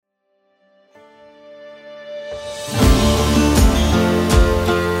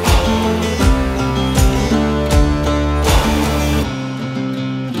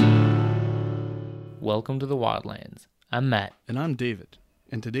welcome to the Wildlands. I'm Matt. And I'm David.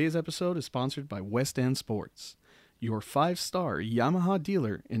 And today's episode is sponsored by West End Sports, your 5-star Yamaha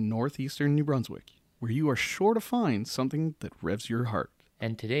dealer in northeastern New Brunswick, where you are sure to find something that revs your heart.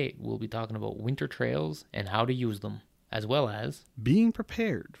 And today we'll be talking about winter trails and how to use them, as well as being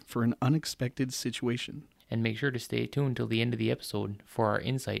prepared for an unexpected situation. And make sure to stay tuned till the end of the episode for our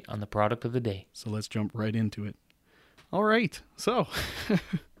insight on the product of the day. So let's jump right into it. All right. So,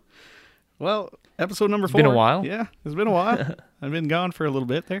 well, episode number 4. It's been a while. Yeah, it's been a while. I've been gone for a little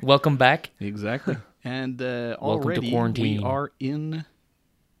bit there. Welcome back. Exactly. And Welcome already to quarantine. we are in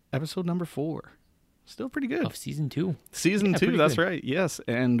episode number 4. Still pretty good. Of season 2. Season 2, that's good. right. Yes.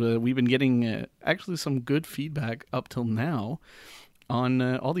 And we've been getting actually some good feedback up till now on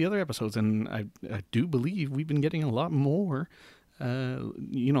all the other episodes. And I do believe we've been getting a lot more,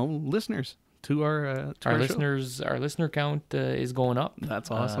 listeners to our Our show. listeners, our listener count is going up. That's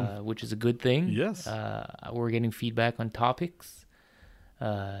awesome. Which is a good thing. Yes. We're getting feedback on topics.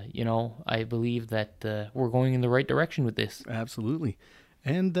 I believe that we're going in the right direction with this. Absolutely.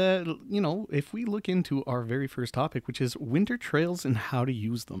 And, if we look into our very first topic, which is winter trails and how to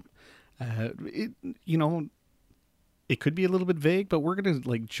use them, it could be a little bit vague, but we're going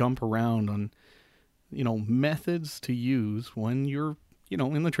to jump around on, methods to use when you're,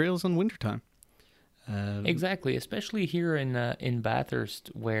 in the trails in wintertime. Exactly, especially here in Bathurst,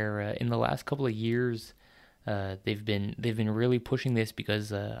 where in the last couple of years, they've been really pushing this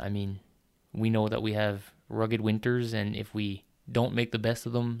because we know that we have rugged winters, and if we don't make the best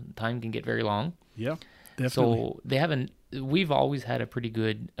of them, time can get very long. Yeah, definitely. So we've always had a pretty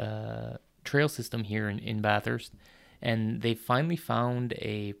good trail system here in Bathurst, and they finally found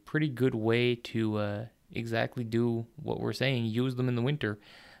a pretty good way to exactly do what we're saying, use them in the winter.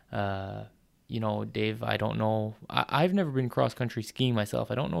 Dave, I don't know. I've never been cross-country skiing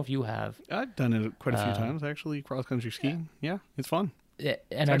myself. I don't know if you have. I've done it quite a few times, actually, cross-country skiing. Yeah, it's fun.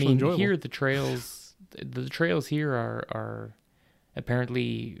 And enjoyable. Here the trails here are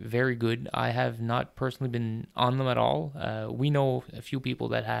apparently very good. I have not personally been on them at all. We know a few people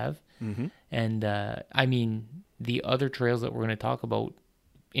that have. Mm-hmm. And, the other trails that we're going to talk about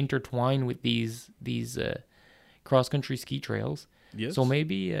intertwine with these cross-country ski trails. Yes. So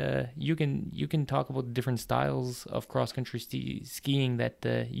maybe you can talk about the different styles of cross-country skiing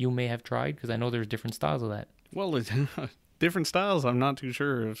that you may have tried, because I know there's different styles of that. Well, different styles, I'm not too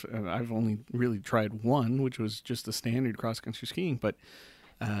sure if I've only really tried one, which was just the standard cross-country skiing. But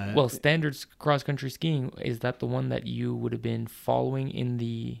standard cross-country skiing, is that the one that you would have been following in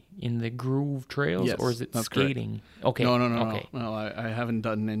the groove trails? Yes, or is it that's skating? Correct. Okay. No. Okay. No, I haven't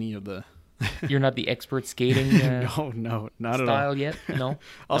done any of the... You're not the expert skating no, not at all. style yet? No?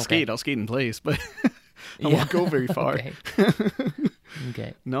 I'll skate in place, but I won't go very far.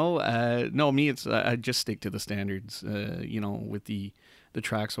 Okay. No, me, it's I just stick to the standards, with the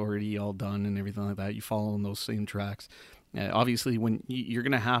tracks already all done and everything like that. You follow on those same tracks. Obviously, when you're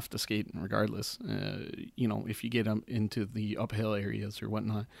going to have to skate regardless, if you get into the uphill areas or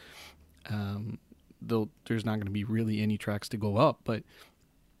whatnot, there's not going to be really any tracks to go up. But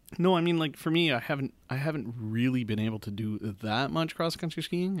no, for me, I haven't really been able to do that much cross-country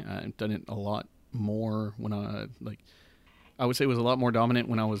skiing. I've done it a lot more when I would say it was a lot more dominant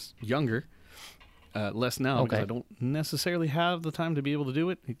when I was younger. Less now, because I don't necessarily have the time to be able to do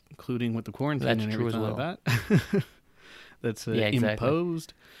it, including with the quarantine and everything like that. That's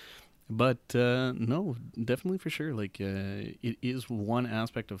imposed. But no, definitely for sure. It is one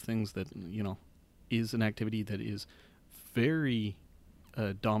aspect of things that, is an activity that is very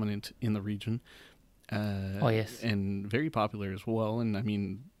dominant in the region. Yes. And very popular as well.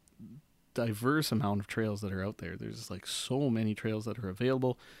 And diverse amount of trails that are out there. There's so many trails that are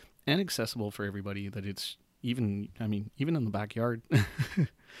available and accessible for everybody that it's even in the backyard.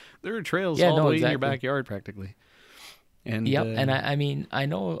 There are trails all the way in your backyard practically. And and I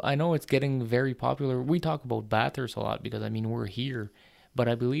know it's getting very popular. We talk about Bathurst a lot because we're here, but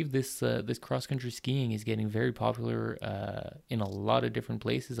I believe this cross country skiing is getting very popular in a lot of different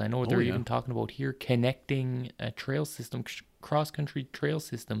places. I know they're even talking about here connecting a trail system, cross country trail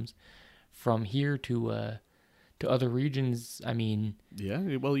systems, from here to other regions.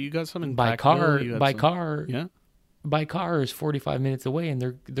 Well, you got some in by Packville, car. Yeah. By car is 45 minutes away, and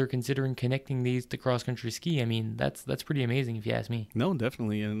they're considering connecting these to cross country ski. That's pretty amazing if you ask me. No,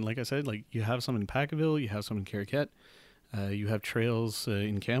 definitely. And like I said, you have some in Packville, you have some in Carriquet, you have trails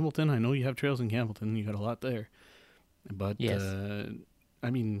in Campbellton. I know you have trails in Campbellton. You got a lot there. But yes.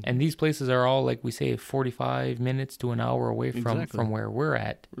 And these places are all, like we say, 45 minutes to an hour away from where we're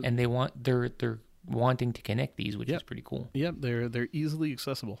at, and they're wanting to connect these, which is pretty cool. Yep, they're easily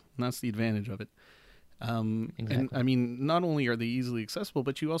accessible, and that's the advantage of it. And Exactly. I mean, not only are they easily accessible,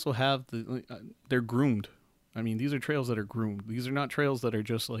 but you also have they're groomed. I mean, these are trails that are groomed. These are not trails that are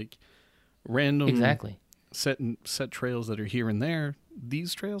just like random Exactly. set trails that are here and there.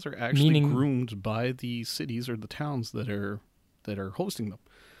 These trails are actually Meaning, groomed by the cities or the towns that are hosting them,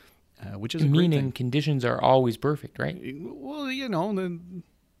 which is a great meaning thing. conditions are always perfect, right? Well, you know,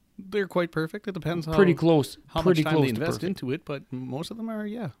 they're quite perfect. It depends Pretty close. how much Pretty time they close to invest perfect. into it, but most of them are,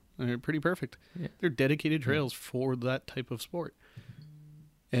 yeah, they're pretty perfect. Yeah. They're dedicated Yeah. trails for that type of sport.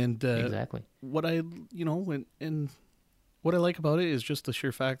 And Exactly. what I, you know, and what I like about it is just the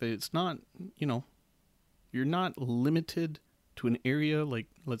sheer fact that it's not, you know, you're not limited to an area like,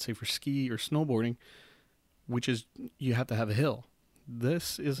 let's say, for ski or snowboarding, which is you have to have a hill.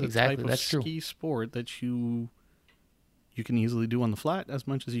 This is a Exactly. type of That's true. ski sport that you can easily do on the flat as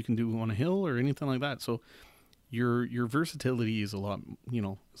much as you can do on a hill or anything like that. So your versatility is a lot, you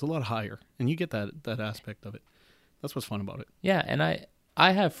know, is a lot higher, and you get that aspect of it. That's what's fun about it. Yeah, and I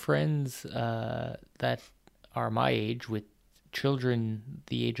have friends that are my age with children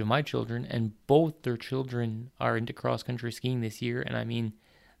the age of my children, and both their children are into cross country skiing this year. And I mean,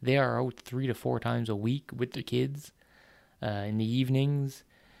 they are out 3 to 4 times a week with their kids in the evenings.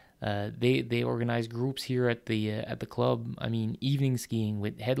 They organize groups here at the club. I mean, evening skiing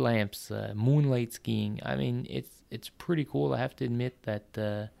with headlamps, moonlight skiing. I mean, it's pretty cool. I have to admit that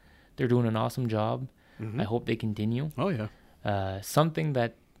they're doing an awesome job. I hope they continue. Oh yeah. Something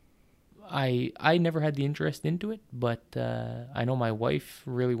that I never had the interest into it, but I know my wife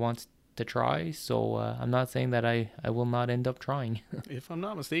really wants to try. So I'm not saying that I will not end up trying. If I'm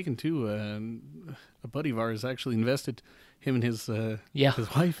not mistaken, too, a buddy of ours actually invested. Him and Yeah,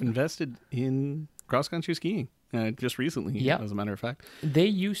 his wife invested in cross country skiing just recently. yeah. As a matter of fact. They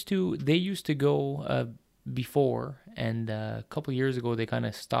used to go before, and a couple years ago they kind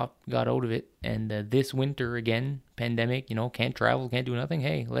of stopped, got out of it, and this winter again, pandemic, can't travel, can't do nothing.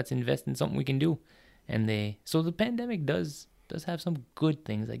 Hey, let's invest in something we can do, and so the pandemic does have some good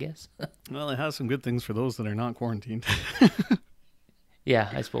things, I guess. Well, it has some good things for those that are not quarantined. Yeah,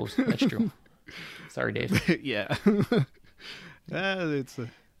 I suppose that's true. Sorry, Dave. Yeah. It's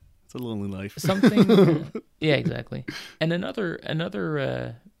a lonely life. Something. Yeah, exactly. And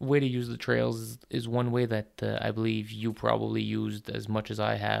another way to use the trails is one way that I believe you probably used as much as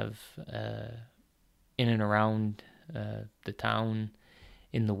I have in and around the town,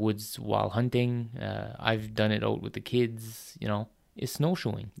 in the woods while hunting. I've done it out with the kids. Is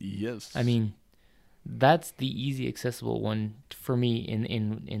snowshoeing. Yes. I mean, that's the easy, accessible one for me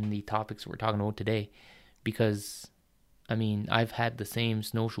in the topics we're talking about today, because I mean, I've had the same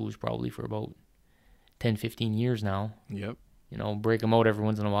snowshoes probably for about 10, 15 years now. Yep. Break them out every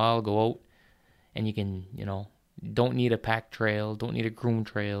once in a while, go out, and you can, don't need a packed trail, don't need a groomed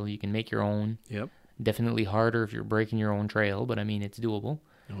trail. You can make your own. Yep. Definitely harder if you're breaking your own trail, but I mean, it's doable.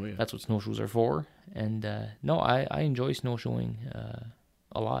 Oh yeah. That's what snowshoes are for. And no, I enjoy snowshoeing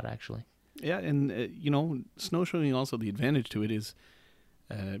a lot, actually. Yeah, and snowshoeing also, the advantage to it is,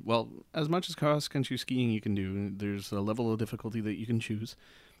 well, as much as cross country skiing you can do, there's a level of difficulty that you can choose.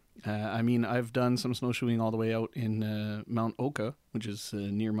 I mean, I've done some snowshoeing all the way out in Mount Oka, which is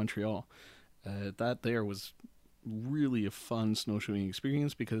near Montreal. That there was really a fun snowshoeing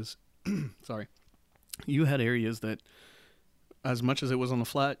experience because, sorry, you had areas that, as much as it was on the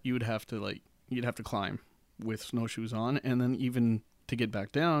flat, you'd have to climb with snowshoes on, and then even to get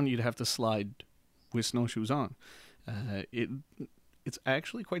back down, you'd have to slide with snowshoes on. It's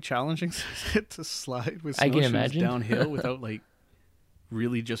actually quite challenging to slide with I can snowshoes imagine. downhill without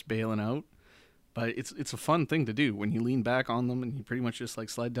really just bailing out. But it's a fun thing to do when you lean back on them and you pretty much just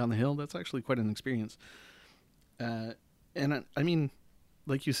slide down the hill. That's actually quite an experience. And I mean,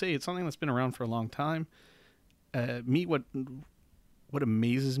 like you say, it's something that's been around for a long time. What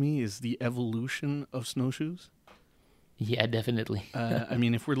amazes me is the evolution of snowshoes. Yeah, definitely. I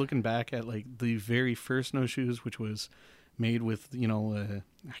mean, if we're looking back at the very first snowshoes, which was made with I'm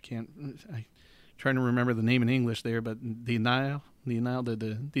trying to remember the name in English there, but the tendon,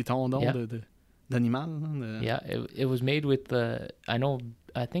 Yeah. d'animal, Yeah, it was made with I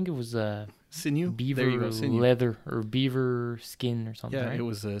think it was sinew. beaver There you go, sinew. leather or beaver skin or something, Yeah, right? it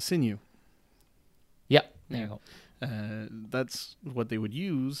was sinew. Yeah, there you go. That's what they would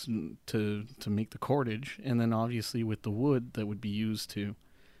use to make the cordage, and then obviously with the wood that would be used to,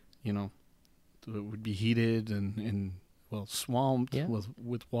 it would be heated and swamped Yeah.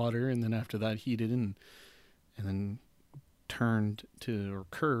 with water, and then after that heated and then turned or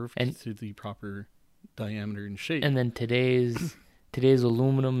curved And- to the proper diameter and shape. And then today's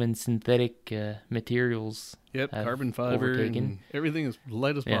aluminum and synthetic materials. Yep, have carbon fiber overtaken. and everything as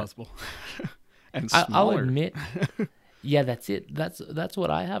light as Yeah. possible. and I'll smaller. admit, yeah, that's it. That's what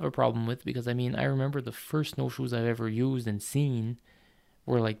I have a problem with because I mean I remember the first snowshoes I've ever used and seen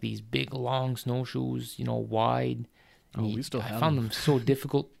were like these big long snowshoes, you know, wide. Oh, we still I have found them. them so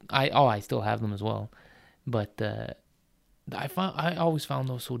difficult. I still have them as well, but I always found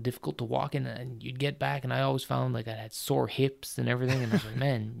those so difficult to walk in, and you'd get back, and I always found like I had sore hips and everything, and I was like,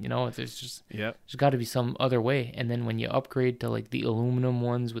 man, you know, Yep. there's got to be some other way. And then when you upgrade to like the aluminum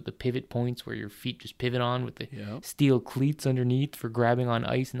ones with the pivot points where your feet just pivot on with the Yep. steel cleats underneath for grabbing on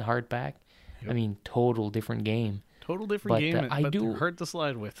ice and hard pack, I Yep. mean, total different game. Total different But game, I but do, they're hard to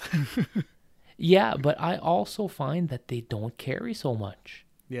slide with. yeah, but I also find that they don't carry so much.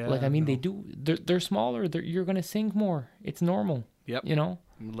 Yeah. Like I mean, they no. do. They're smaller. You're gonna sink more. It's normal. Yep. You know.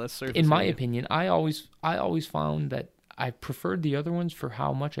 Less surface In my area. opinion, I always found that I preferred the other ones for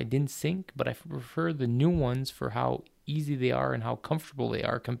how much I didn't sink, but I prefer the new ones for how easy they are and how comfortable they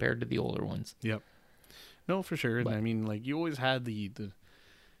are compared to the older ones. Yep. No, for sure. And But I mean, like you always had the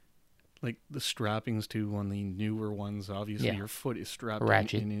like the strappings too on the newer ones. Obviously, Yeah. your foot is strapped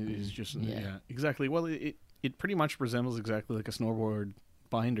Ratchet. and it is just Yeah. exactly. Well, it pretty much resembles exactly like a snowboard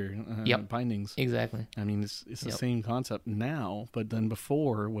binder. Yep. Bindings. Exactly. I mean, it's the Yep. same concept now, but then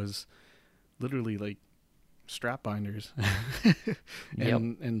before was literally like strap binders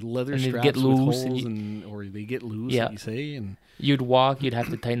and leather And they'd straps get with loose holes and or they get loose, Yeah. like you say, and You'd walk, you'd have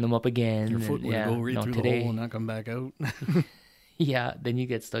to tighten them up again. your and foot would yeah, go right no, through the today, hole and not come back out. yeah, then you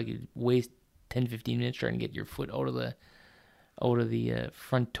get stuck. You'd waste 10, 15 minutes trying to get your foot out of the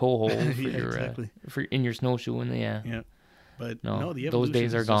front toe hole for Yeah, your exactly. for in your snowshoe, and yeah, Yeah, but no, no, the those evolution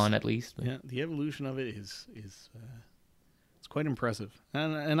days are is gone just- at least. But Yeah, the evolution of it is it's quite impressive,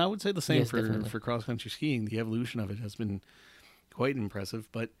 and I would say the same Yes, definitely. for cross country skiing. The evolution of it has been quite impressive,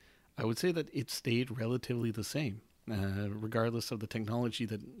 but I would say that it stayed relatively the same, regardless of the technology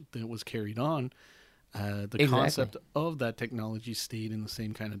that was carried on. The Exactly. concept of that technology stayed in the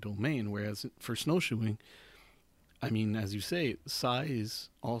same kind of domain. Whereas for snowshoeing, I mean, as you say, size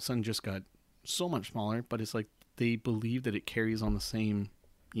all of a sudden just got so much smaller, but it's like they believe that it carries on the same,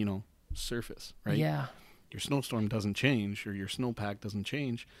 surface, right? yeah, Your snowstorm doesn't change or your snowpack doesn't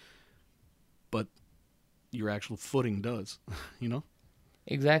change, but your actual footing does,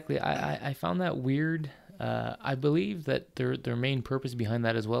 exactly. I found that weird. I believe that their main purpose behind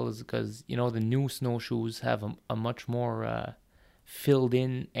that as well is because the new snowshoes have a much more filled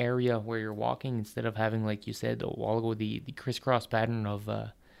in area where you're walking instead of having, like you said a while ago, the crisscross pattern of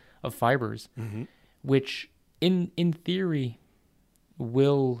fibers, Mm-hmm. which in theory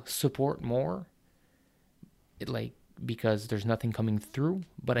will support more, because there's nothing coming through.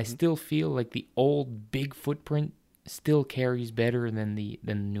 But I still feel like the old big footprint still carries better than the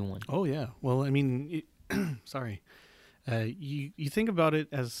new one. Oh yeah. Well, I mean, sorry. You think about it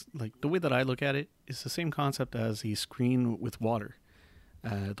as like the way that I look at it is the same concept as a screen with water.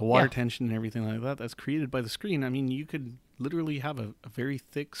 The water Yeah. tension and everything like that that's created by the screen. I mean, you could literally have a very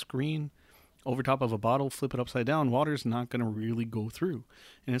thick screen over top of a bottle, flip it upside down. Water's not going to really go through.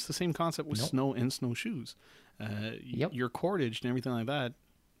 And it's the same concept with Nope. snow and snowshoes. Yep. Your cordage and everything like that,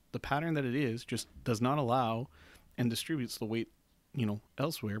 the pattern that it is just does not allow and distributes the weight,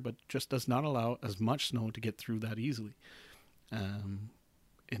 elsewhere, but just does not allow as much snow to get through that easily.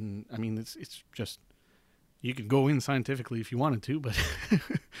 And I mean, it's just, you could go in scientifically if you wanted to, but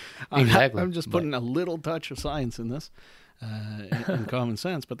Exactly, I'm just but- putting a little touch of science in this, and common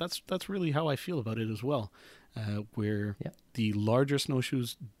sense. But that's really how I feel about it as well. Where Yep. the larger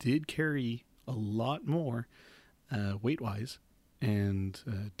snowshoes did carry a lot more weight wise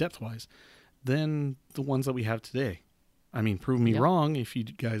and depth wise than the ones that we have today. I mean, prove me Yep. wrong if you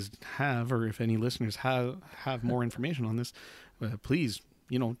guys have, or if any listeners have more information on this. Please,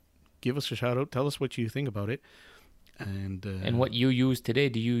 give us a shout out. Tell us what you think about it. And what you use today,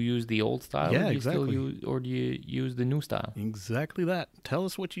 do you use the old style? Yeah, or do you exactly. or do you use the new style? Exactly that. Tell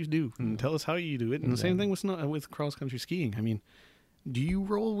us what you do and tell us how you do it. And the same thing with cross country skiing. I mean, do you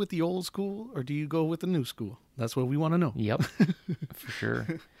roll with the old school or do you go with the new school? That's what we want to know. Yep, for sure.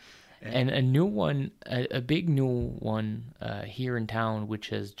 And a new one, a big new one here in town, which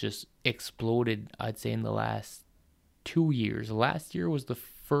has just exploded, I'd say, in the last 2 years. Last year was the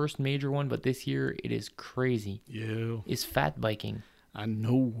first major one, but this year it is crazy, Yeah, is fat biking. I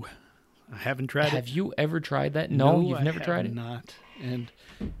know. I haven't tried Have it. you ever tried that? No, you've I never have tried it? Not. And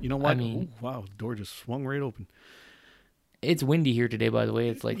you know what? I mean- Ooh, wow, the door just swung right open. It's windy here today, by the way.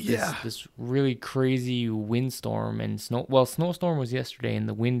 It's like Yeah. this really crazy windstorm and snow. Well, snowstorm was yesterday, and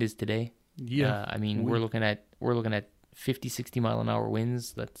the wind is today. Yeah. I mean, we're looking at 50, 60 mile an hour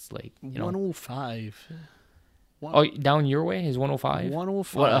winds. That's like 105. Oh, down your way is 105?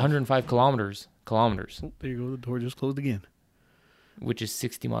 105. What, 105 kilometers? Kilometers, Oh, there you go. The door just closed again. which is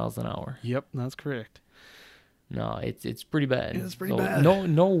 60 miles an hour. Yep, that's correct. No, it's pretty bad. It's pretty bad.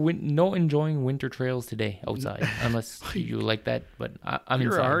 No enjoying winter trails today outside, unless you like that. But I'm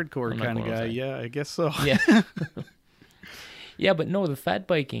You're inside. a hardcore I'm not kind of going guy. outside. Yeah, I guess so. Yeah. Yeah, but no, the fat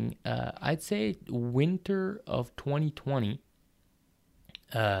biking, I'd say winter of 2020,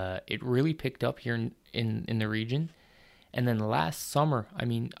 it really picked up here in the region. And then last summer, I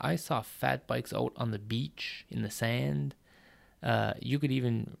mean, I saw fat bikes out on the beach, in the sand. You could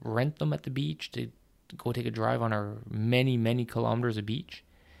even rent them at the beach to go take a drive on our many, many kilometers of beach.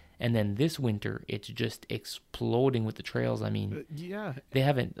 And then this winter, it's just exploding with the trails. I mean, Yeah. they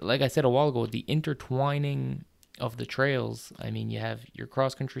haven't, like I said a while ago, the intertwining of the trails. I mean, you have your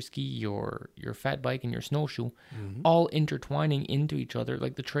cross-country ski, your fat bike, and your snowshoe all intertwining into each other.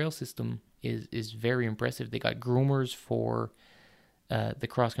 Like, the trail system is very impressive. They got groomers for the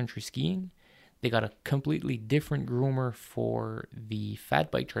cross-country skiing. They got a completely different groomer for the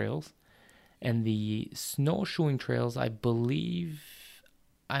fat bike trails. And the snowshoeing trails, I believe,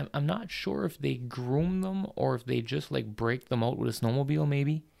 I'm not sure if they groom them or if they just like break them out with a snowmobile,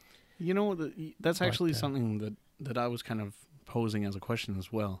 maybe. You know, that's actually something that I was kind of posing as a question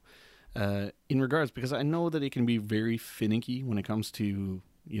as well, in regards, because I know that it can be very finicky when it comes to,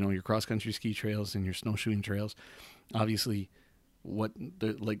 you know, your cross-country ski trails and your snowshoeing trails. Obviously,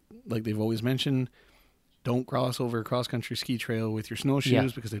 like they've always mentioned, don't cross over a cross-country ski trail with your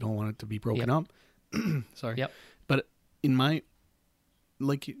snowshoes because they don't want it to be broken up. Sorry. Yep. But in my,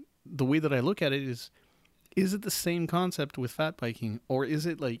 like, the way that I look at it is it the same concept with fat biking, or is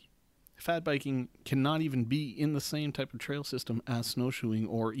it like fat biking cannot even be in the same type of trail system as snowshoeing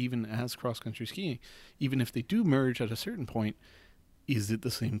or even as cross-country skiing? Even if they do merge at a certain point, is it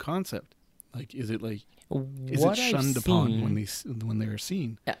the same concept? Like, is it shunned upon when they are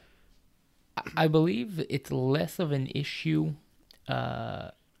seen? I believe it's less of an issue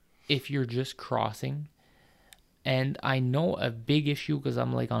if you're just crossing. And I know a big issue because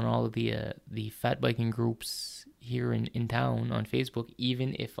I'm like on all of the fat biking groups here in town on Facebook.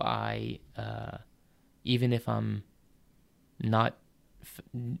 Even if I'm not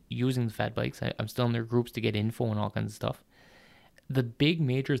using the fat bikes, I'm still in their groups to get info and all kinds of stuff. The big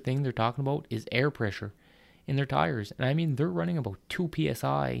major thing they're talking about is air pressure in their tires. And I mean, they're running about 2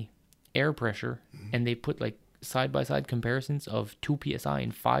 psi air pressure, and they put like side-by-side comparisons of 2 psi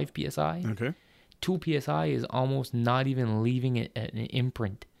and 5 psi. Okay. 2 psi is almost not even leaving an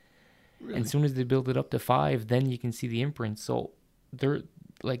imprint. Really? And as soon as they build it up to 5, then you can see the imprint. So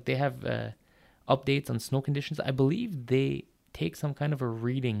they have updates on snow conditions. I believe they take some kind of a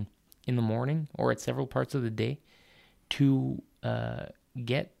reading in the morning or at several parts of the day to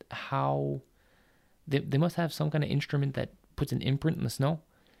get how they must have some kind of instrument that puts an imprint in the snow,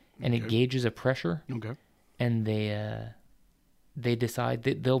 and it gauges a pressure. Okay. And they decide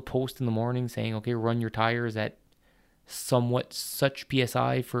that they'll post in the morning saying, okay, run your tires at somewhat such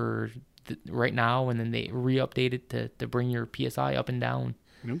PSI for right now. And then they re-update it to bring your PSI up and down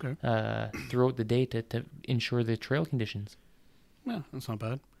throughout the day to ensure the trail conditions. Yeah, that's not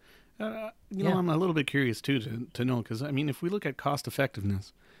bad. You know, I'm a little bit curious too to know, because I mean, if we look at cost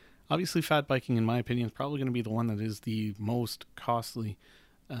effectiveness, obviously fat biking, in my opinion, is probably going to be the one that is the most costly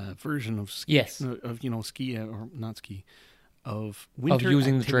version of ski. Yes. Of, you know, ski or not ski, of winter of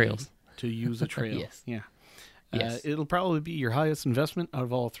using the activity trails to use a trail. Yes. Yeah. Yes. It'll probably be your highest investment out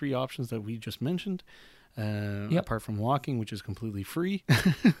of all 3 options that we just mentioned. Apart from walking, which is completely free.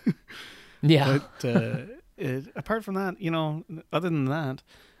 Yeah. But apart from that, you know, other than that,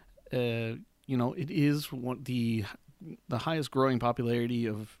 you know, it is the highest growing popularity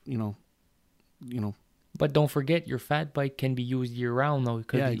of, you know. But don't forget, your fat bike can be used year round though,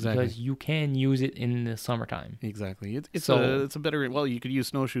 because you can use it in the summertime. Exactly. It's a better. Well, you could use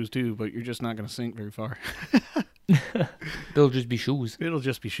snowshoes too, but you're just not going to sink very far. They'll just be shoes. It'll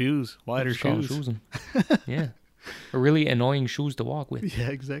just be shoes, wider shoes. Yeah, or really annoying shoes to walk with. Yeah,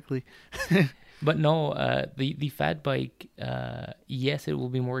 exactly. But no, the fat bike, yes, it will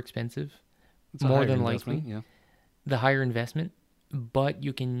be more expensive, it's more than likely. Yeah, the higher investment, but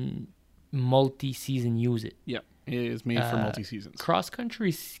you can multi-season use it. Yeah, it is made for multi-seasons.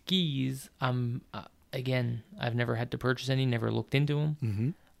 Cross-country skis, again, I've never had to purchase any, never looked into them. Mm-hmm.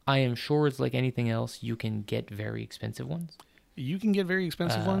 I am sure it's like anything else. You can get very expensive ones. You can get very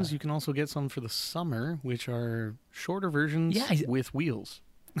expensive ones. You can also get some for the summer, which are shorter versions with wheels.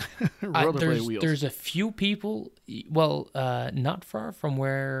 Rollerblade wheels. There's a few people, not far from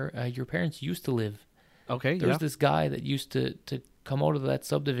where your parents used to live. Okay, There's this guy that used to come out of that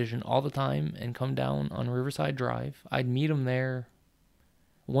subdivision all the time and come down on Riverside Drive. I'd meet him there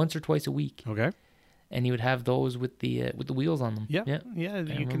once or twice a week, Okay. and he would have those with the wheels on them. Yeah. Yeah. Yeah. I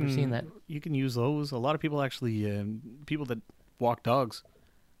remember seeing that. You can use those. A lot of people actually, people that walk dogs,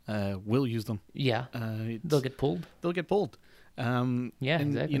 will use them. Yeah. It's- They'll get pulled. they'll get pulled. Yeah, and,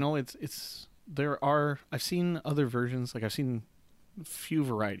 exactly. You know, I've seen other versions. Like I've seen a few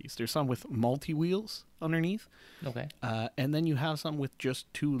varieties. There's some with multi wheels underneath. Okay. And then you have some with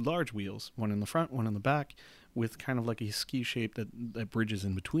just two large wheels, one in the front, one in the back, with kind of like a ski shape that bridges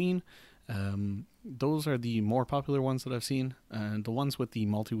in between. Those are the more popular ones that I've seen. The ones with the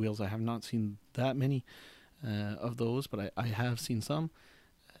multi wheels, I have not seen that many of those, but I have seen some.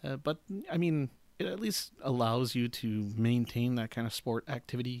 But I mean, it at least allows you to maintain that kind of sport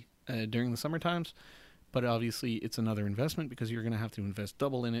activity during the summer times. But obviously, it's another investment because you're going to have to invest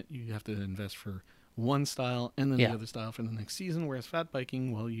double in it. You have to invest for one style and then Yeah. the other style for the next season. Whereas fat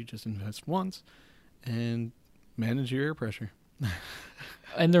biking, well, you just invest once and manage your air pressure.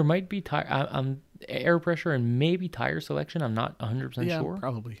 And there might be air pressure and maybe tire selection. I'm not 100% Yeah, sure.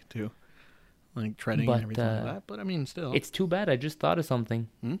 probably too. Like treading But, and everything like that. But I mean, still. It's too bad. I just thought of something.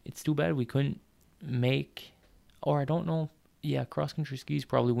 Hmm? It's too bad we couldn't make, or I don't know. Yeah, cross country skis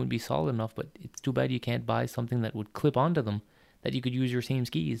probably wouldn't be solid enough, but it's too bad you can't buy something that would clip onto them that you could use your same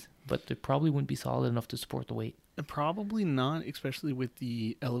skis, but it probably wouldn't be solid enough to support the weight. Probably not, especially with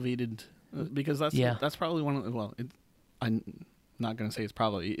the elevated, because that's probably one of the, I'm not going to say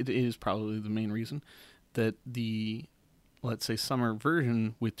it is probably the main reason that the, let's say, summer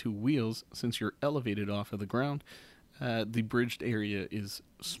version with two wheels, since you're elevated off of the ground, the bridged area is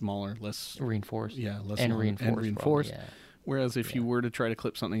smaller, less Reinforced. less And long reinforced. and probably, reinforced. yeah. Whereas if you Yeah. were to try to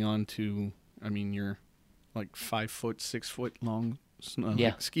clip something onto, I mean, your like 5 foot, 6 foot long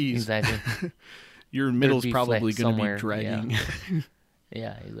Yeah, skis, Exactly. your middle's be probably flex going to be somewhere, dragging.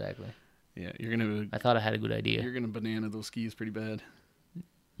 Yeah, exactly. Yeah, you're gonna I thought I had a good idea. you're gonna banana those skis pretty bad.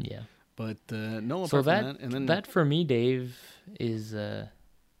 Yeah. But no, apart So from that that, and then that for me, Dave, is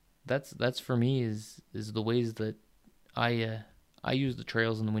that's for me is the ways that I use the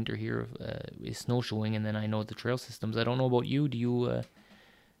trails in the winter here is snowshoeing, and then I know the trail systems. I don't know about you.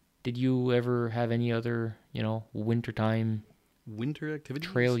 Did you ever have any other wintertime winter activities.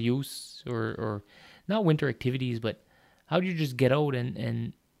 trail use or not winter activities, but how do you just get out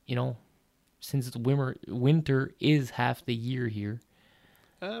and since it's winter is half the year here,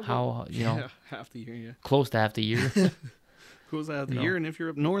 how half the year, yeah, close to half the year. goes out the You know. year, and if you're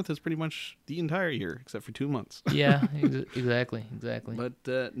up north, it's pretty much the entire year except for 2 months. Yeah, exactly.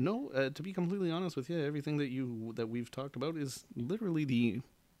 But no, to be completely honest with you, everything that we've talked about is literally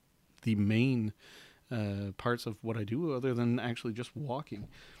the main parts of what I do, other than actually just walking.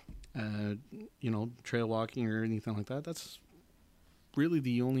 Trail walking or anything like that. That's really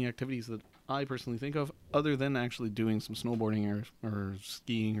the only activities that I personally think of, other than actually doing some snowboarding or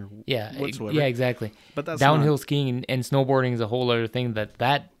skiing or whatsoever. Yeah, exactly. But that's Downhill not, skiing and snowboarding is a whole other thing that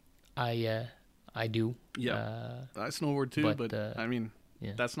I do. Yeah. I snowboard too, but I mean,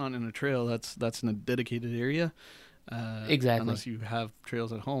 yeah. that's not in a trail. That's in a dedicated area. Exactly. Unless you have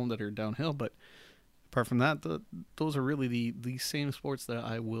trails at home that are downhill. But apart from that, those are really the same sports that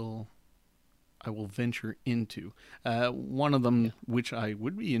I will venture into. One of them, which I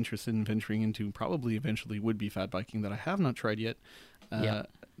would be interested in venturing into, probably eventually, would be fat biking, that I have not tried yet.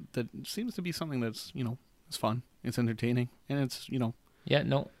 That seems to be something that's it's fun, it's entertaining, and it's Yeah,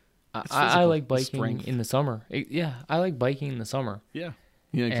 no. It's I physical, like it's biking strength. in the summer. I like biking in the summer. yeah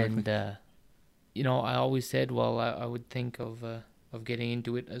exactly. And I always said, well, I would think of getting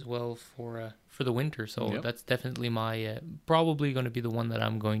into it as well for the winter. So Yep. that's definitely my probably going to be the one that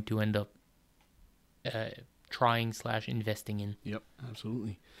I'm going to end up trying/investing in. Yep,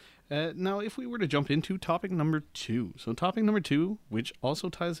 absolutely. Now, if we were to jump into topic number 2. So topic number 2, which also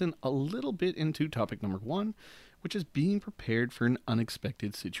ties in a little bit into topic number 1, which is being prepared for an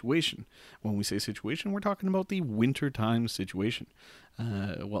unexpected situation. When we say situation, we're talking about the wintertime situation.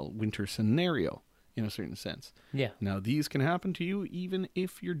 Winter scenario, in a certain sense. Yeah. Now, these can happen to you even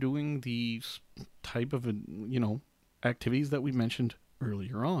if you're doing the type of, activities that we mentioned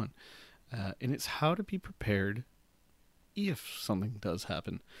earlier on. And it's how to be prepared if something does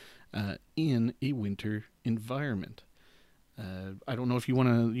happen in a winter environment. I don't know if you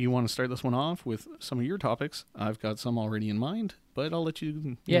want to start this one off with some of your topics. I've got some already in mind, but I'll let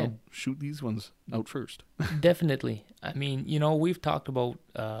you, shoot these ones out first. Definitely. I mean, we've talked about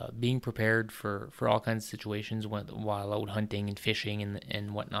being prepared for all kinds of situations while out hunting and fishing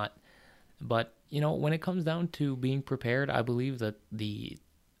and whatnot. But, when it comes down to being prepared, I believe that the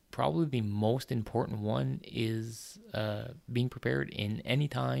probably the most important one is being prepared in any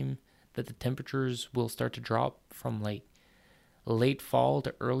time that the temperatures will start to drop from like late fall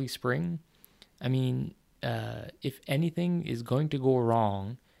to early spring. I mean, if anything is going to go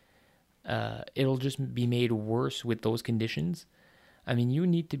wrong, it'll just be made worse with those conditions. I mean, you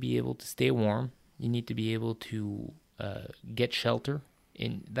need to be able to stay warm. You need to be able to get shelter.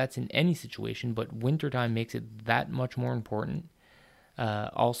 That's in any situation, but wintertime makes it that much more important.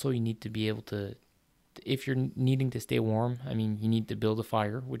 Also, you need to be able to, if you're needing to stay warm, I mean, you need to build a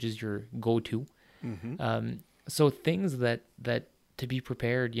fire, which is your go-to. So things that to be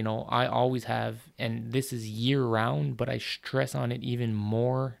prepared, I always have, and this is year round, but I stress on it even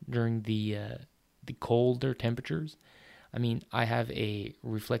more during the colder temperatures. I mean, I have a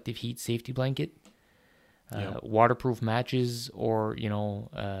reflective heat safety blanket, waterproof matches, or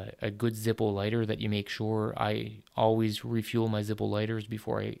a good Zippo lighter that you make sure I always refuel my Zippo lighters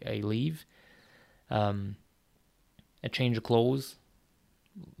before I leave. A change of clothes,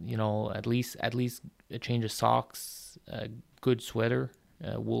 at least a change of socks, a good sweater,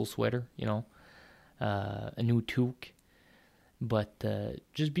 wool sweater, a new toque. But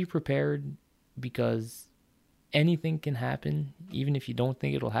just be prepared, because anything can happen, even if you don't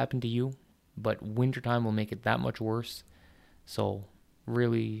think it'll happen to you. But wintertime will make it that much worse. So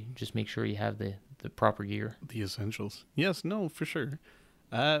really just make sure you have the proper gear. The essentials. Yes, no, for sure.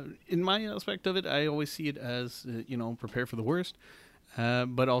 In my aspect of it, I always see it as, prepare for the worst,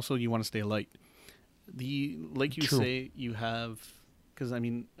 but also you want to stay light. Like you True. say, you have, because I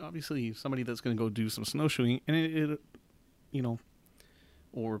mean, obviously somebody that's going to go do some snowshoeing, and it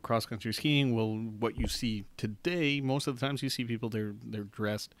or cross-country skiing, well, what you see today, most of the times you see people, they're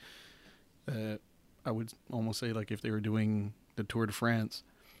dressed, I would almost say like if they were doing the Tour de France.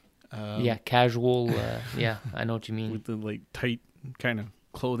 Yeah, casual, yeah, I know what you mean. With the like tight kind of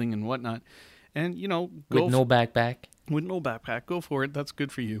clothing and whatnot. And, with no backpack. With no backpack, go for it. That's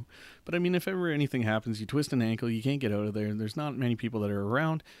good for you. But I mean, if ever anything happens, you twist an ankle, you can't get out of there, there's not many people that are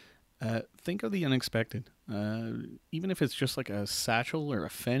around, think of the unexpected. Even if it's just like a satchel or a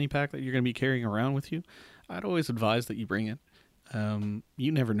fanny pack that you're going to be carrying around with you, I'd always advise that you bring it.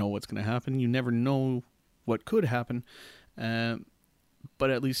 You never know what's going to happen. You never know what could happen. But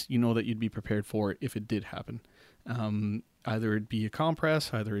at least you know that you'd be prepared for it if it did happen. Either it be a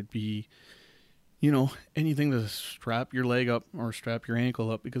compress, either it be, anything to strap your leg up or strap your ankle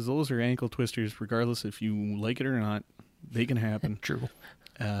up, because those are ankle twisters, regardless if you like it or not. They can happen. True.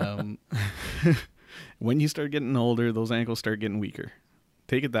 When you start getting older, those ankles start getting weaker.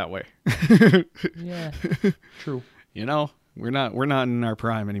 Take it that way. Yeah, true. We're not in our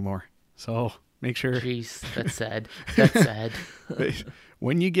prime anymore. So make sure. Jeez, that's sad. That's sad.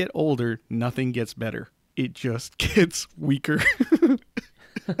 When you get older, nothing gets better. It just gets weaker.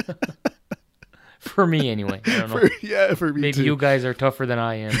 For me, anyway. I don't know. For me Maybe too. you guys are tougher than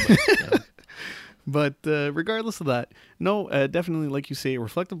I am. But, But regardless of that, no, definitely, like you say, a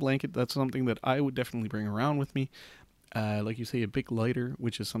reflective blanket, that's something that I would definitely bring around with me. Like you say, a big lighter,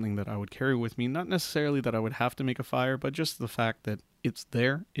 which is something that I would carry with me. Not necessarily that I would have to make a fire, but just the fact that it's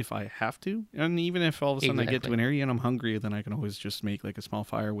there if I have to. And even if all of a sudden I get to an area and I'm hungry, then I can always just make like a small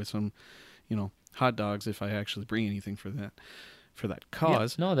fire with some, hot dogs if I actually bring anything for that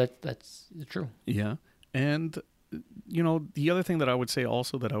cause. Yeah, no, that's true. Yeah. And, the other thing that I would say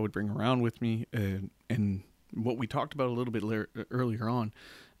also that I would bring around with me, and what we talked about a little bit earlier on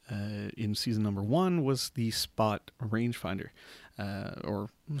in season number 1 was the Spot rangefinder, or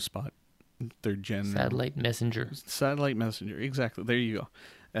Spot 3rd gen. Satellite messenger. Satellite messenger, exactly. There you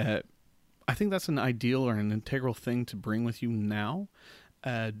go. I think that's an ideal or an integral thing to bring with you now,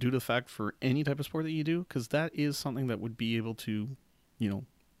 due to the fact for any type of sport that you do, because that is something that would be able to,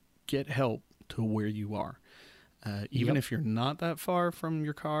 get help to where you are. Even if you're not that far from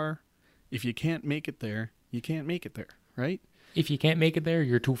your car, if you can't make it there, you can't make it there, right? If you can't make it there,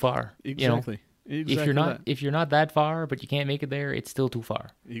 you're too far. Exactly. If you're not that far, but you can't make it there, it's still too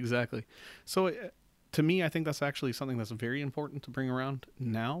far. Exactly. So to me, I think that's actually something that's very important to bring around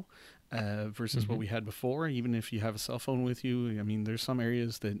now, versus what we had before. Even if you have a cell phone with you, I mean, there's some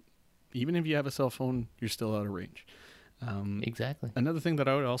areas that even if you have a cell phone, you're still out of range. Exactly. Another thing that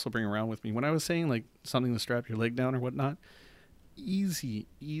I would also bring around with me, when I was saying like something to strap your leg down or whatnot, easy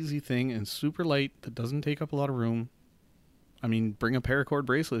thing and super light that doesn't take up a lot of room. I mean, bring a paracord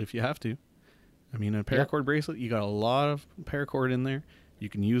bracelet if you have to. I mean, a paracord bracelet, you got a lot of paracord in there. You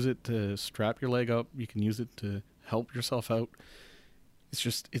can use it to strap your leg up. You can use it to help yourself out.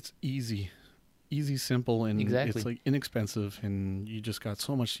 It's easy, simple, and Exactly. it's like inexpensive, and you just got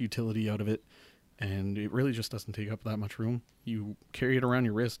so much utility out of it. and it really just doesn't take up that much room. You carry it around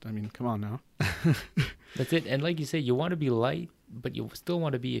your wrist. I mean, come on now. That's it. And like you say, you want to be light, but you still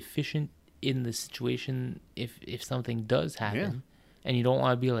want to be efficient in the situation if something does happen. And you don't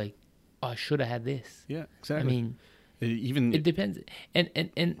want to be like, oh, I should have had this. Yeah, exactly. I mean, even it depends.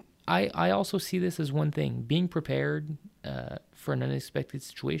 And I also see this as one thing, being prepared for an unexpected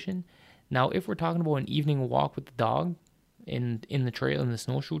situation. Now, if we're talking about an evening walk with the dog in the trail, in the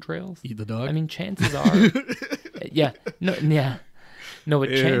snowshoe trails. Eat the dog? I mean, chances are... yeah. No, but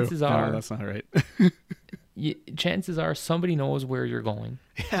chances are... No, that's not right. Chances are somebody knows where you're going.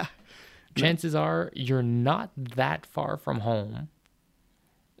 Yeah. Chances are you're not that far from home.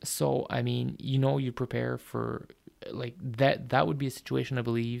 So, I mean, you prepare for, like, that would be a situation, I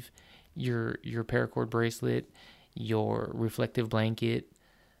believe, your paracord bracelet, your reflective blanket,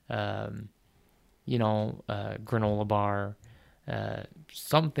 granola bar,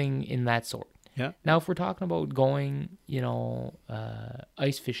 something in that sort. Yeah. Now, if we're talking about going,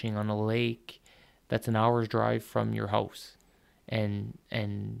 ice fishing on a lake that's an hour's drive from your house and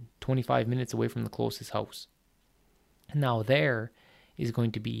 25 minutes away from the closest house. Now, there is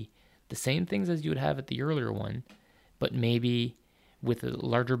going to be the same things as you would have at the earlier one, but maybe with a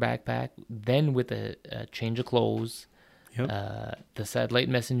larger backpack, then with a change of clothes, the satellite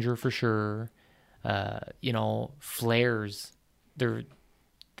messenger for sure, flares.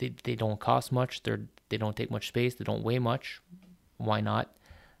 They don't cost much. They don't take much space. They don't weigh much. Why not?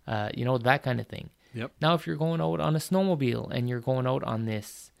 That kind of thing. Yep. Now, if you're going out on a snowmobile and you're going out on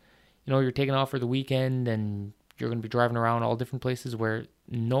this, you're taking off for the weekend and you're going to be driving around all different places where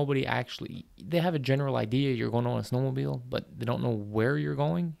nobody actually, they have a general idea you're going on a snowmobile, but they don't know where you're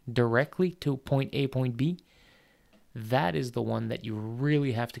going directly to point A, point B. That is the one that you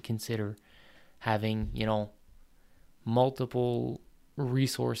really have to consider having, multiple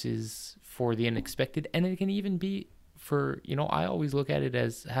resources for the unexpected. And it can even be for, I always look at it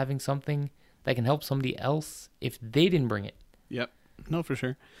as having something that can help somebody else if they didn't bring it. Yep. No, for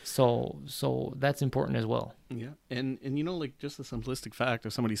sure. So that's important as well. Yeah. And like just the simplistic fact,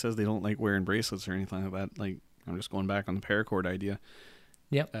 if somebody says they don't like wearing bracelets or anything like that, like I'm just going back on the paracord idea.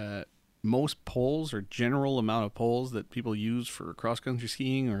 Yep. Most poles or general amount of poles that people use for cross-country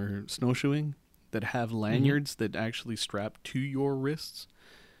skiing or snowshoeing that have lanyards that actually strap to your wrists.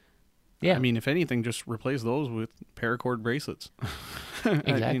 Yeah. I mean, if anything, just replace those with paracord bracelets.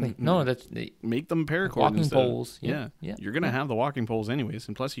 Exactly. Make them paracord walking instead. Poles. Yeah. You're going to have the walking poles anyways,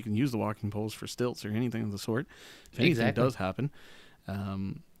 and plus you can use the walking poles for stilts or anything of the sort. If anything does happen.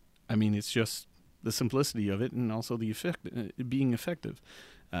 It's just the simplicity of it and also the being effective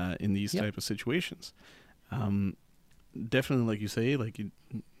in these type of situations. Definitely, like you say, it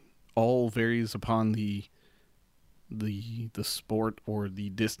all varies upon the sport or the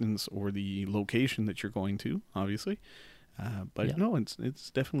distance or the location that you're going to, obviously. No, it's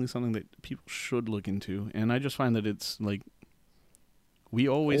definitely something that people should look into. And I just find that it's like we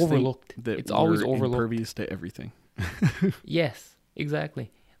always overlooked. Think that it's always overlooked. Impervious to everything. Yes,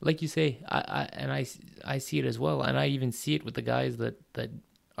 exactly. Like you say, I see it as well, and I even see it with the guys that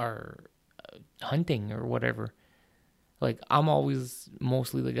are hunting or whatever. Like, I'm always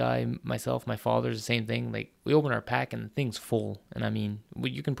mostly the guy, myself, my father's the same thing. Like, we open our pack and the thing's full. And I mean,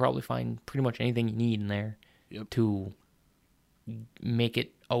 you can probably find pretty much anything you need in there to make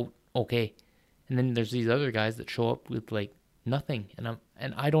it out okay. And then there's these other guys that show up with, like, nothing. And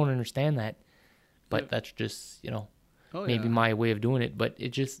I don't understand that. But that's just, maybe my way of doing it. But it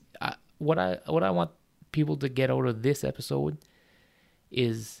just, what I want people to get out of this episode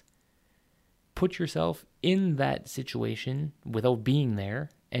is put yourself in that situation without being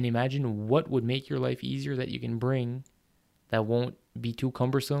there and imagine what would make your life easier that you can bring that won't be too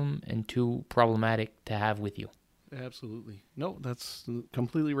cumbersome and too problematic to have with you. Absolutely. No, that's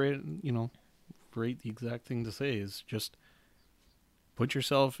completely right. Right. The exact thing to say is just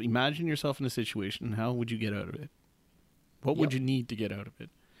imagine yourself in a situation. How would you get out of it? What would you need to get out of it?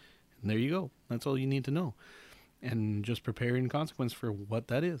 And there you go. That's all you need to know. And just prepare in consequence for what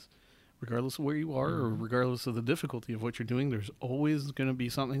that is. Regardless of where you are or regardless of the difficulty of what you're doing, there's always going to be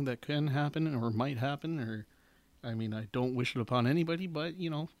something that can happen or might happen. I don't wish it upon anybody, but,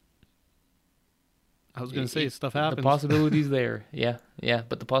 I was going to say stuff happens. The possibility's there. Yeah.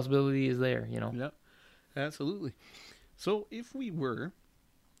 But the possibility is there, Yeah, absolutely. So if we were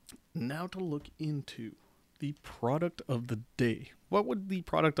now to look into the product of the day, what would the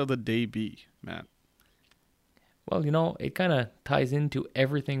product of the day be, Matt? Well, it kind of ties into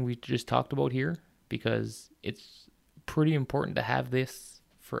everything we just talked about here because it's pretty important to have this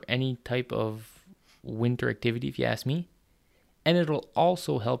for any type of winter activity, if you ask me. And it'll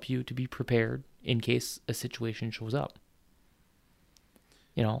also help you to be prepared in case a situation shows up.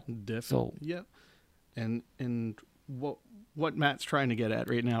 You know, Definitely. so Yeah. And what Matt's trying to get at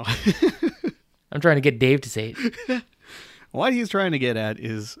right now, I'm trying to get Dave to say it. what he's trying to get at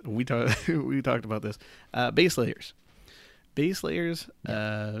is we talked about this base layers,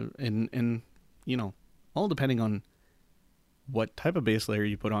 and you know, all depending on what type of base layer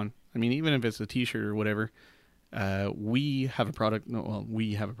you put on. I mean, even if it's a t-shirt or whatever, we have a product. No, well,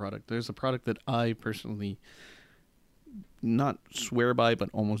 we have a product. There's a product that I personally not swear by, but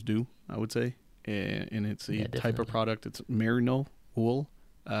almost do, I would say. And it's a type of product. It's merino wool.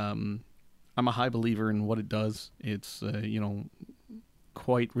 I'm a high believer in what it does. It's, you know,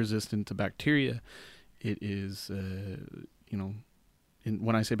 quite resistant to bacteria. It is, you know,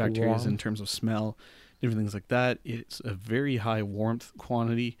 when I say bacteria, is in terms of smell, different things like that. It's a very high warmth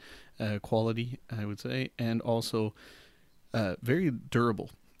quality, I would say, and also very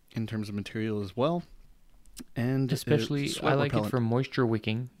durable in terms of material as well. And especially, I like repellent. it for moisture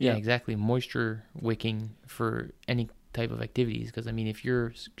wicking. Yeah, Yeah. exactly. Moisture wicking for any type of activities. Because, I mean, if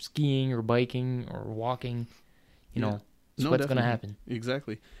you're skiing or biking or walking, you know, sweat's going to happen.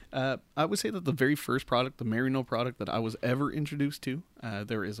 Exactly. I would say that the very first product, the merino product that I was ever introduced to,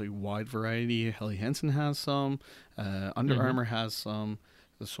 there is a wide variety. Helly Hansen has some, Under Armour has some,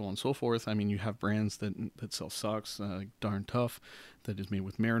 so on and so forth. I mean, you have brands that sell socks, like Darn Tough, that is made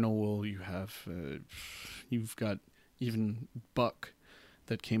with merino wool. You have, you've got even Buck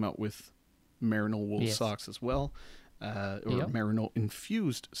that came out with merino wool socks as well. Or merino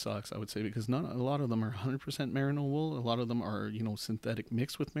infused socks, I would say, because not a lot of them are 100% merino wool. A lot of them are, you know, synthetic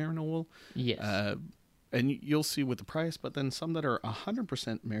mixed with merino wool. Yes. And you'll see with the price, but then some that are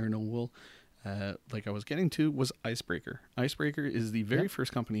 100% merino wool, like I was getting to, was Icebreaker. Icebreaker is the very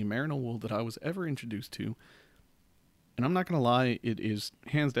first company, merino wool, that I was ever introduced to. And I'm not going to lie, it is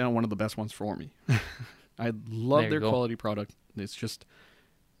hands down one of the best ones for me. I love their quality product. It's just,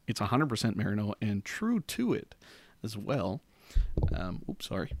 it's 100% merino and true to it as well. Oops,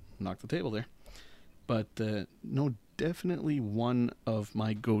 sorry, knocked the table there. But no, definitely one of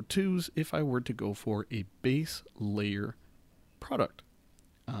my go-tos if I were to go for a base layer product.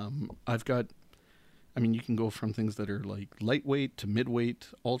 I've got, I mean, you can go from things that are like lightweight to midweight,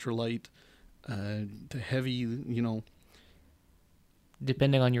 ultralight, to heavy, you know.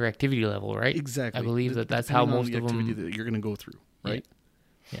 Depending on your activity level, right? Exactly. I believe that's how most of them that you're going to go through, right?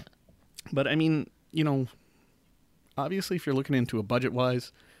 Yeah. But I mean, you know, obviously, if you're looking into a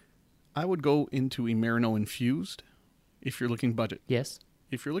budget-wise, I would go into a merino infused if you're looking budget. Yes.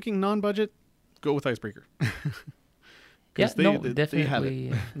 If you're looking non-budget, go with Icebreaker. Definitely. They have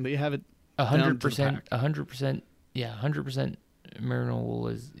it. They have it 100%. 100%. Yeah, 100% merino wool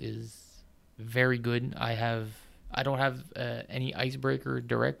is very good. I don't have any Icebreaker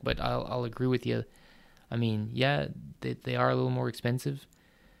direct, but I'll agree with you. I mean, yeah, they are a little more expensive,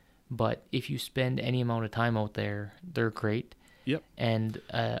 but if you spend any amount of time out there, they're great. Yep. And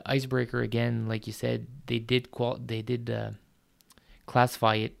Icebreaker, again, like you said, they did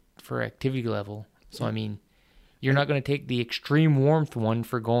classify it for activity level. So I mean, you're not going to take the extreme warmth one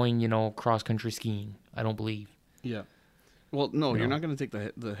for going, you know, cross country skiing. I don't believe. Yeah. Well, no, you're not going to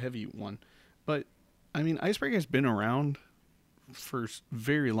take the heavy one, but I mean, Icebreaker has been around for a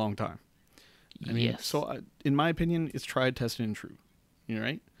very long time. I mean, yes. So in my opinion, it's tried, tested, and true. You know,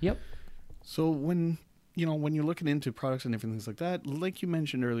 right? Yep. So when you're looking into products and different things like that, like you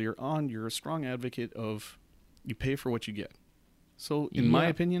mentioned earlier on, you're a strong advocate of you pay for what you get. So in my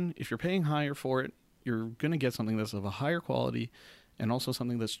opinion, if you're paying higher for it, you're going to get something that's of a higher quality and also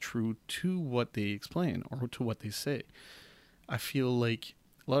something that's true to what they explain or to what they say. I feel like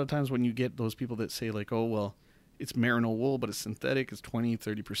a lot of times when you get those people that say like, oh, well, it's merino wool, but it's synthetic, it's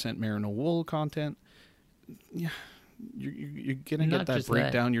 20-30% merino wool content. Yeah. You're going to get that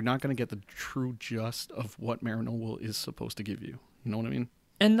breakdown. You're not going to get the true just of what merino wool is supposed to give you. You know what I mean?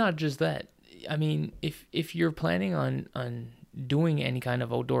 And not just that. I mean, if you're planning on doing any kind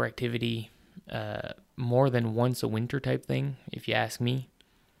of outdoor activity more than once a winter type thing, if you ask me,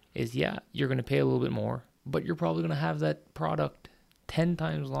 you're going to pay a little bit more, but you're probably going to have that product 10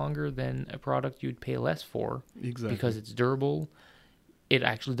 times longer than a product you'd pay less for. Exactly. Because it's durable. It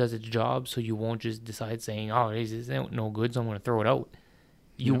actually does its job, so you won't just decide saying, oh, this is no good, so I'm going to throw it out.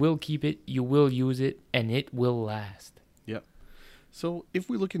 You will keep it, you will use it, and it will last. Yep. So if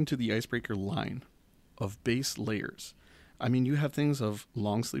we look into the Icebreaker line of base layers, I mean, you have things of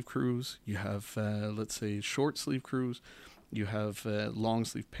long sleeve crews, you have, let's say, short sleeve crews, you have long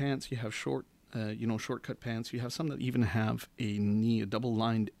sleeve pants, you have shortcut pants, you have some that even have a double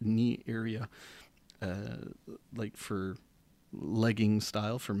lined knee area, like for legging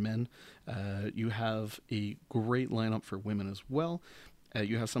style for men. You have a great lineup for women as well.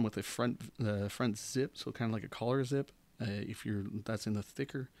 You have some with a front zip, so kind of like a collar zip. If that's in the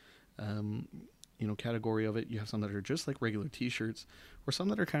thicker, category of it. You have some that are just like regular t-shirts, or some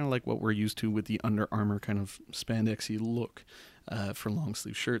that are kind of like what we're used to with the Under Armour kind of spandexy look for long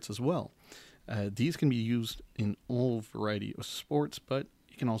sleeve shirts as well. These can be used in all variety of sports, but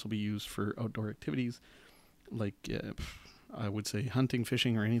it can also be used for outdoor activities like I would say hunting,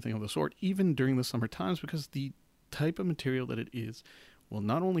 fishing, or anything of the sort, even during the summer times, because the type of material that it is will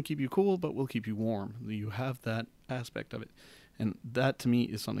not only keep you cool, but will keep you warm. You have that aspect of it. And that to me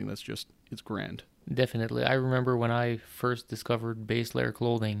is something that's just, it's grand. Definitely. I remember when I first discovered base layer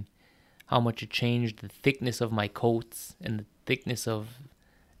clothing, how much it changed the thickness of my coats and the thickness of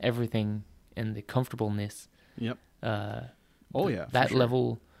everything and the comfortableness. Yep. That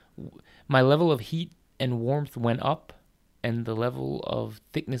sure. My level of heat and warmth went up, and the level of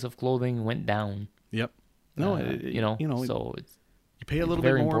thickness of clothing went down. Yep. No, so it's you pay a little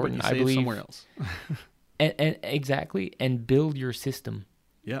bit more, but you save somewhere else. and exactly, and build your system.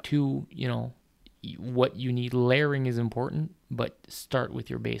 Yep. To what you need. Layering is important, but start with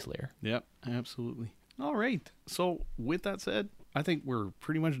your base layer. Yep, absolutely. All right. So with that said, I think we're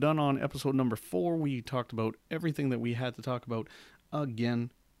pretty much done on episode number 4. We talked about everything that we had to talk about.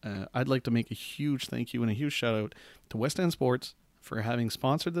 Again, I'd like to make a huge thank you and a huge shout out to West End Sports for having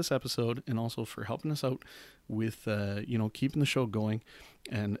sponsored this episode, and also for helping us out with keeping the show going,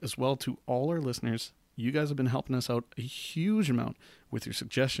 and as well to all our listeners. You guys have been helping us out a huge amount with your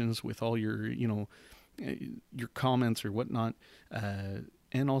suggestions, with all your your comments or whatnot,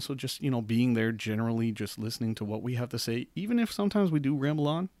 and also just being there, generally just listening to what we have to say, even if sometimes we do ramble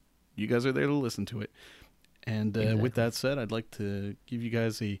on. You guys are there to listen to it. And exactly. With that said, I'd like to give you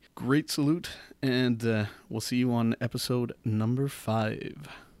guys a great salute, and we'll see you on episode number 5.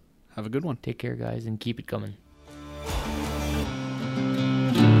 Have a good one. Take care, guys, and keep it coming.